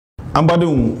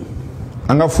Ambadou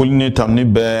anga folini tamni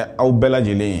be aw bela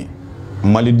jele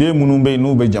malide munun be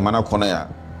nu be jamana kono ya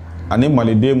ani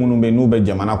malide munun be nu be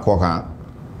jamana koka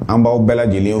amba aw bela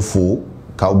jele fu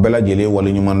ka aw bela jele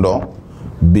wali nyumando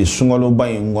bi sungalo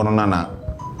bay ngono nana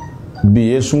bi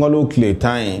ye sungalo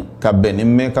kletan ka beni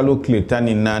mekalo kletan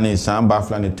ni nani samba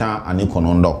flani tan ani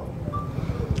konondo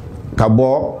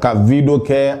kabo ka video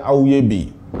ke aw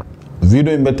yebi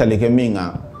video imbe talike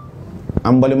minga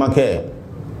ambali make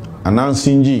anan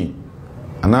sinji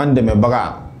anan deme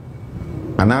baga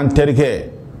anan terke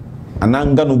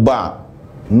anan ganuba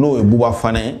no e BOUBA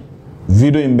FANE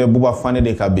video imbe BOUBA FANE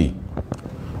de kabi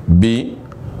bi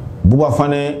BOUBA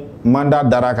FANE manda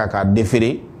daraka ka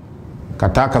defere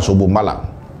kataka sobo mala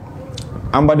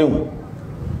ambadeu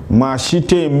ma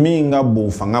shite minga bu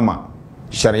fangama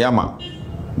shariyama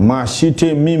ma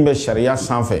shite mimbe sharia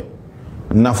sanfe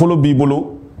nafolo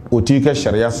bibolo otike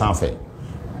sharia sanfe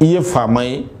iye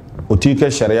famay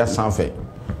otike sharia sanfe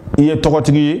iye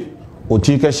tokotigi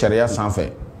otike sharia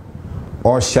sanfe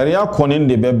o sharia konin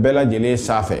de be bela jele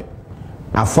safe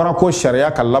afara ko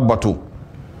sharia ka labatu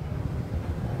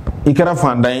ikara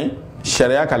fanday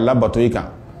sharia ka labatu ika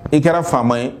ikara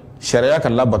famay sharia ka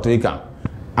labatu ika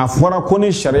afara ko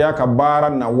ni sharia ka bara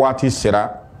na wati sira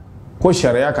ko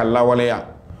sharia ka lawaleya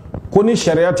ko ni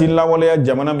sharia ti lawaleya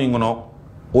jamana mingono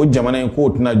o jamana ko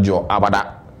tuna jo abada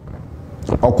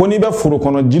o ko ni be furu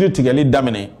kono jiri tigali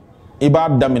damine iba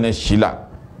damine shila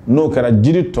no kara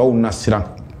jiri to nasira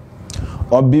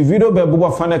o bi video be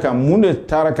BOUBA FANE ka munde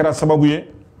tara kara sababu ye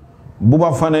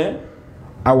BOUBA FANE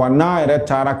awana ere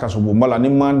tara kasubu mala ni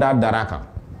manda daraka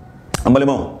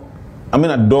ambalimo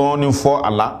amina doni fo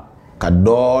ala ka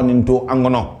doni to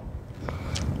angono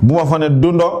BOUBA FANE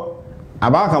dondo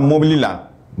abaka mobili la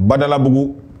badala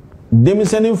bugu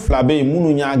demiseni flabe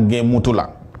munu nya ge mutula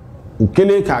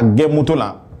ukele ka ge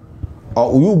mutula o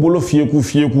uyu bolo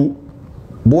fieku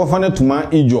BOUBA FANE tuma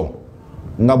ijo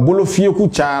nga bolo fieku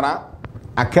chara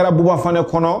akera BOUBA FANE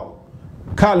kono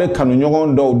kale kanu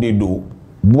nyogon do de do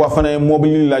BOUBA FANE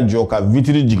mobili la jo ka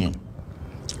vitri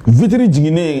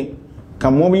jigi ne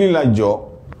ka mobili la jo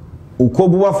uko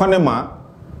BOUBA FANE ma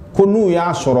ko nu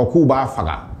ya soro ku ba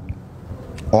faga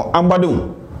o ambadu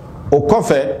o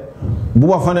kofe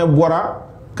BOUBA FANE bora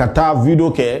kata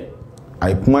video ke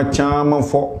ay kuma chama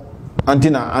fo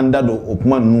antina andado o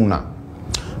kuma nuna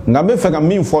ngabe feka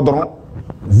min fodron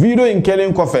video in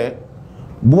kelen kofe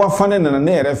BOUBA FANE nana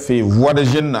ne yɛrɛ fe voix de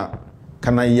jeune na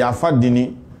kana yafa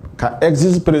dini ka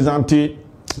existe présenter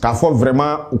ka fɔ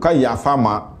vraiment u ka yafa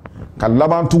ma ka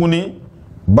laban tuguni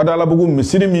badalabugu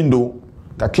misiri min do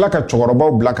ka tila ka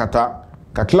cɛkɔrɔbaw bila ka taa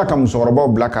ka tila ka musokɔrɔbaw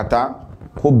bila ka taa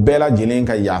ko bɛɛ lajɛlen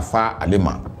ka yafa ale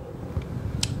ma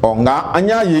ɔ nka an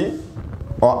y'a ye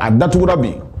ɔ a datugura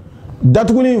bi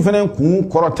datuguni in fɛnɛ kun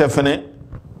kɔrɔ tɛ fɛnɛ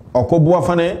ɔ ko BOUBA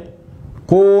FANE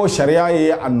ko sariya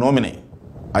ye a nɔ minɛ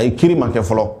a ye kiri ma kɛ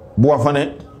fɔlɔ BOUBA FANE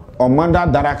o manda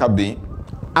dara ka bin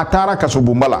a taara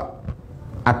kasobu la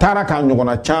a taara ka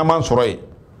ɲɔgɔnna caman sɔrɔ ye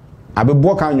a bɛ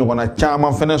bɔ ka ɲɔgɔnna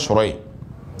caman fɛnɛ sɔrɔ ye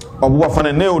o BOUBA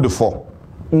FANE ne y'o de fɔ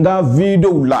n ka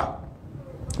videow la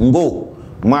n ko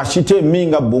maa si tɛ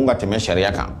min ka bon ka tɛmɛ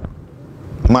sariya kan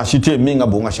maa si tɛ min ka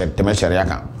bon ka tɛmɛ sariya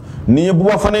kan nin ye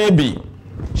BOUBA FANE ye bi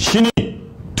sini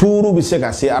tuuru bɛ se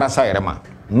ka se arasa yɛrɛ ma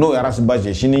n'o ye Ras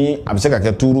Bath sini a bɛ se ka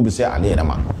kɛ tuuru bɛ se ale yɛrɛ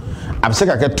ma a bɛ se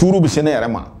ka kɛ tuuru bɛ se ne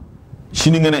yɛrɛ ma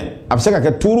sini ngene a bɛ se ka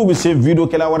kɛ tuuru bɛ se video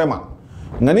kɛla wɛrɛ ma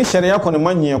nka ni sariya kɔni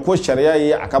ma ɲɛ ko sariya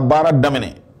ye a ka baara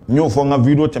daminɛ n y'o fɔ n ka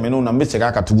video tɛmɛnenw na n bɛ segin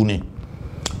a kan tuguni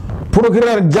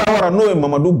procureur Jawara n'o ye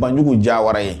Mamadu Banjugu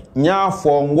Jawara ye n y'a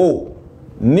fɔ n ko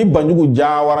ni Banjugu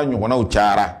Jawara ɲɔgɔnnaw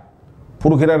cayara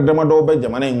procureur damadɔ bɛ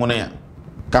jamana in kɔnɔ yan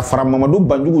ka fara Mamadu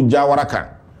Banjugu Jawara kan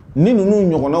ni ninnu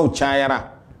ɲɔgɔnnaw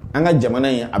cayara an ka jamana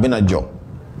in a bɛna jɔ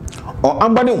ɔ an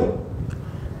badenw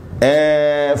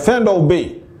fɛn dɔw bɛ yen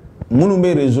minnu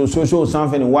bɛ réseaux sociaux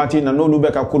sanfɛ nin waati na n'olu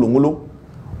bɛ ka kolongolo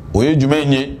o ye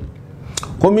jumɛn ye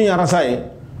ko min yarasa ye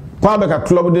ko a bɛ ka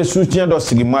club de soutien dɔ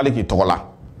sigi Malick tɔgɔ la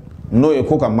n'o ye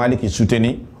ko ka Malick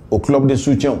soutenir o club de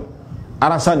soutien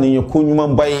arasa nin ye ko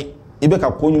ɲumanba ye i bɛ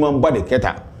ka ko ɲumanba de kɛ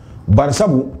tan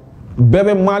barisabu bɛɛ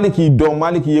bɛ Malick dɔn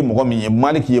Malick ye mɔgɔ min ye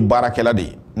Malick ye baarakɛla de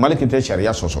ye Malick tɛ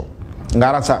sariya sɔsɔ nka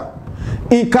arasa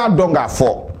i k'a dɔn k'a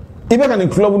fɔ i bɛ ka nin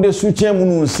club de soutien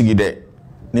minnu sigi dɛ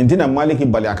nin tɛna Malick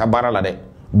bali a ka baara la dɛ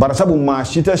barisabu maa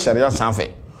si tɛ sariya sanfɛ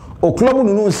o club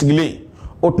ninnu sigilen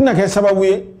o tɛna kɛ sababu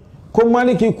ye ko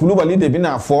Malick Coulibaly de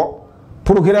bɛna fɔ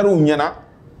procureur ɲɛna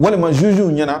walima juge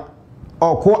ɲɛna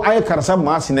ɔ ko a ye karisa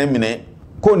maa sinɛ minɛ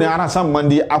ko nin arasa man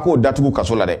di a k'o datugu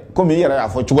kaso la dɛ komi i yɛrɛ y'a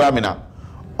fɔ cogoya min na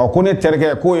ɔ ko ne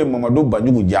terikɛ k'o ye Mamadu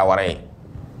Banjugu Jawara ye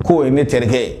k'o ye ne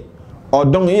terikɛ ye ɔ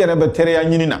donc i yɛrɛ bɛ teriya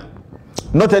ɲini na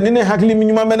note ni ne hakili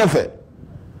minima menefe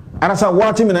arasa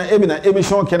wati mina ebina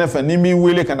émission kenefe ni mi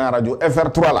wele kana radio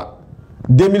FR3 la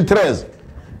 2013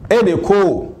 et de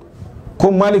ko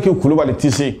Malick Coulibaly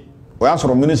tisi o ya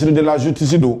soro ministre de la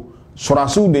justice do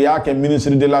sorasu de ya ke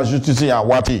ministre de la justice ya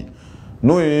wati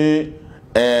no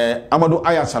Amadou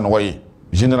Aya Sanoye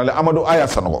général Amadou Aya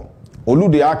Sanogo olu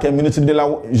de ya ke ministre de la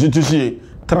justice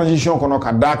transition kono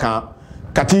ka daka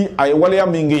kati ay waleya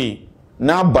mingi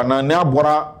na bana na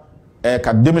bora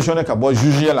ka démissionner ka bo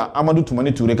juger la Amadou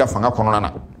Toumani Touré ka fanga kono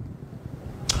na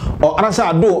o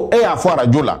arasa do ya fo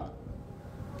radio la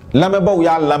lame baw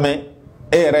ya lame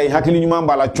rey hakili nyuma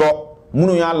bala cho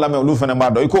munu ya lame olu fene ba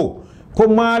do ko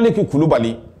Malick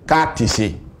Coulibaly ka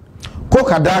tisi ko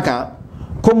kadaka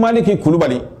ko Malick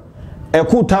Coulibaly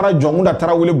ku tara jongunda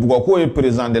tara wule bugo ko e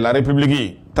président de la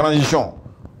république transition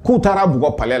ku tara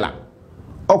bugo palela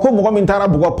o ko mo min tara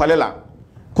bugo palela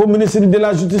ko ministre de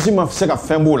la justice ma se ka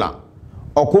fembola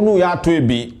o ko nu ya to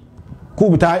ebi ku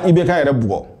bita ibeka ere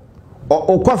bugo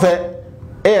o ko fe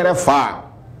ere fa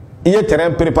iye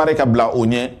terrain préparé ka bla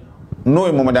onye no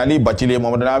e Mamadou Ali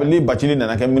Bachili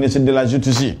nana ke ministre de la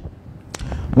justice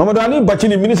Mamadou Ali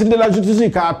Bachili ministre de la justice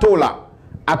ka tola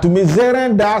atumi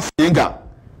zeren da singa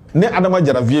ne adama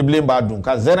jara Vieux Blen ba dun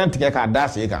ka zeren tike ka da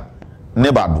singa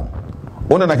ne ba dun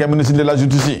ona na ke ministre de la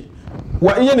justice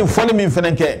wa iye ni fole min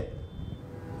fenenke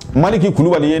Malick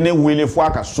Coulibaly ne wele fo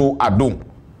aka so adun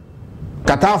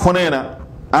kata fona na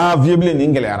a Vieux Blen ni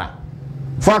ngelera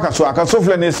fo aka so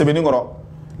fle ne sebeni ngoro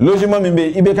logement min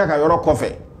be ibeka ka yoro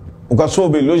kofe u ka so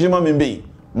be logement min be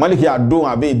Malick ya don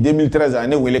abe 2013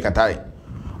 ane wele katai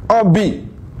obi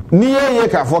ni ye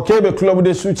ka fo kebe club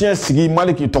de soutien sigi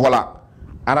Malick togola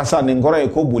arasa ni ngoro e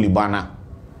ko bolibana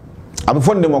abe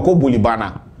fonde mo ko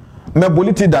bolibana me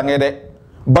boliti dangede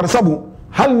barsabu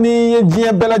hal ni ye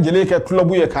jien bela jele ke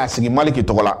club ye ka sigi Malick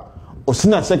togola o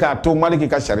sina se ka to Malick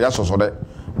ka sharia soso de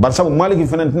barsabu Malick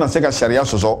fenentina se ka sharia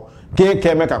soso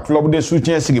ke me ka club de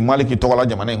soutien sigi Malick togola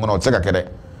jamana ngono se ka kede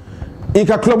i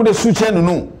ka club de soutien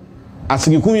nunu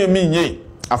asigi kunye minye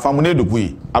afamune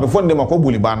depuis abe fonde mako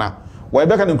bolibana wa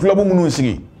be ka ni club munu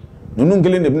sigi nunu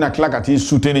ngele ne bina klakati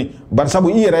souteni barsabu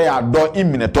ire ya do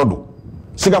imine todo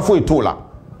siga fo itola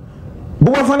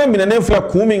BOUBA FANE minene fla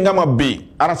kumi ngama be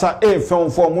arasa fen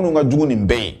fo munu nga jugu ni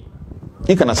mbe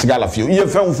ikana siga la fio iye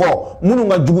fen fo munu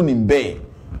nga jugu ni mbe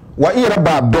wa ire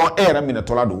ba do era mine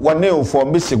tolado wa ne fo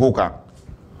mbe segoka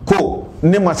ko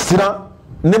ne masira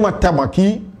ne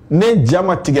matamaki ne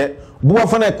jama tige BOUBA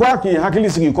FANE kwa ki hakili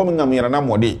sigi komi ngamira na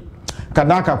mode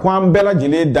kadaka kwa mbela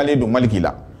jile dale do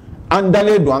Malikila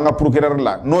andale do anga procureur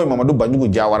la no Mamadou Banjugu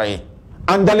Jawara ye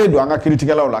andale do anga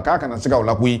critiquer la ka kana siga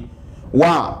la kui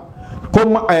wa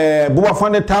comme BOUBA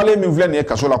FANE tale mi vle ne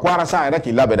kaso la kwa rasa era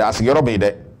ki labede asigero be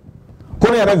de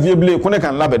ko ne era Vieux Blen ko ne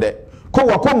kan labede ko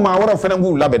wa ko ma wora fene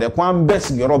ngu labede kwa mbe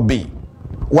sigero be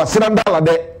wa siranda la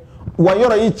de wa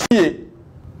yoro yi chie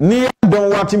ni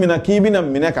don wati mina kibi na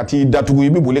mine kati datugu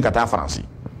ibi boli kata France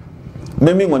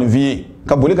memi ngoni vie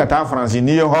ka boli kata France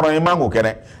ni horo imango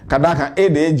kere kadaka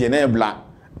ede jenebla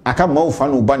aka mau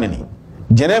fanu baneni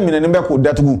jene mine nimbe ko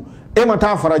datugu e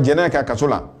mata fara jene ka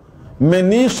kasola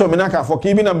meni so mina ka fo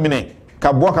kibi na mine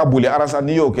ka boka boli arasa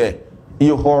ni yoke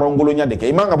iyo horo ngolo nya de ke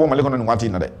imanga bo maleko na wati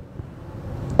na de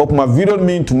okuma video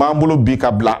mi tumambulo bi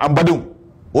ka bla ambadu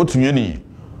otunyeni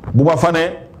BOUBA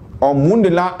FANE o munde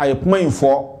la ay kuma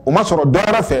info o masoro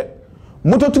dora fe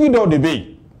moto tugi do de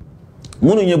be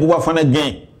munu nye BOUBA FANE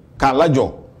gen ka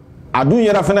lajo adu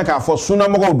yera fene ka fo suna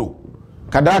mogodo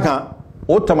kadaka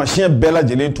o tamashien bela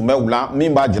jele tume wula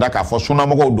mimba jira ka fo suna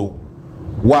mogodo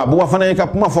wa BOUBA FANE ka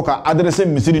kuma fo ka adresse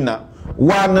misirina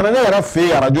wa nanane yera fe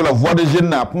radio la voix de jeune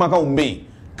na kuma ka umbe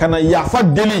kana yafa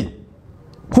deli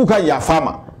kuka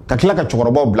yafama ka klaka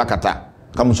chokorobo blakata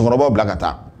ka musokorobo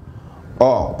blakata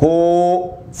oh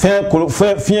ko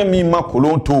fien mi ma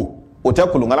kolon to o te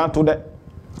kolongalan to de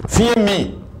fien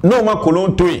mi no ma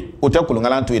kolon to o te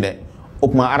kolongalan to de o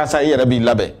kuma arasa yere bi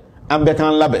labe ambe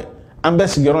kan labe ambe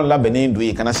sigiron labe ne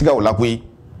ndu kana siga o lakoi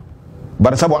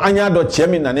barsabo anya do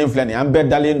chemi na ne flani ambe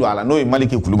dale ndo ala no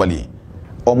Malick Coulibaly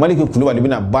o Malick Coulibaly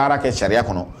bina baraka sharia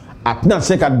kono atna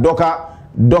se ka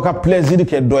doka plaisir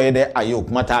ke doyede ayo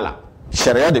kuma tala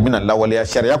sharia de bina lawaliya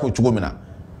sharia ko chugo mina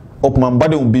o kuma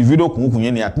mbade un bi video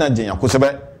kunye ni atna jenya ko sebe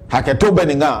haketo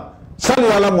beninga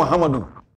sallallahu alaihi Muhammadu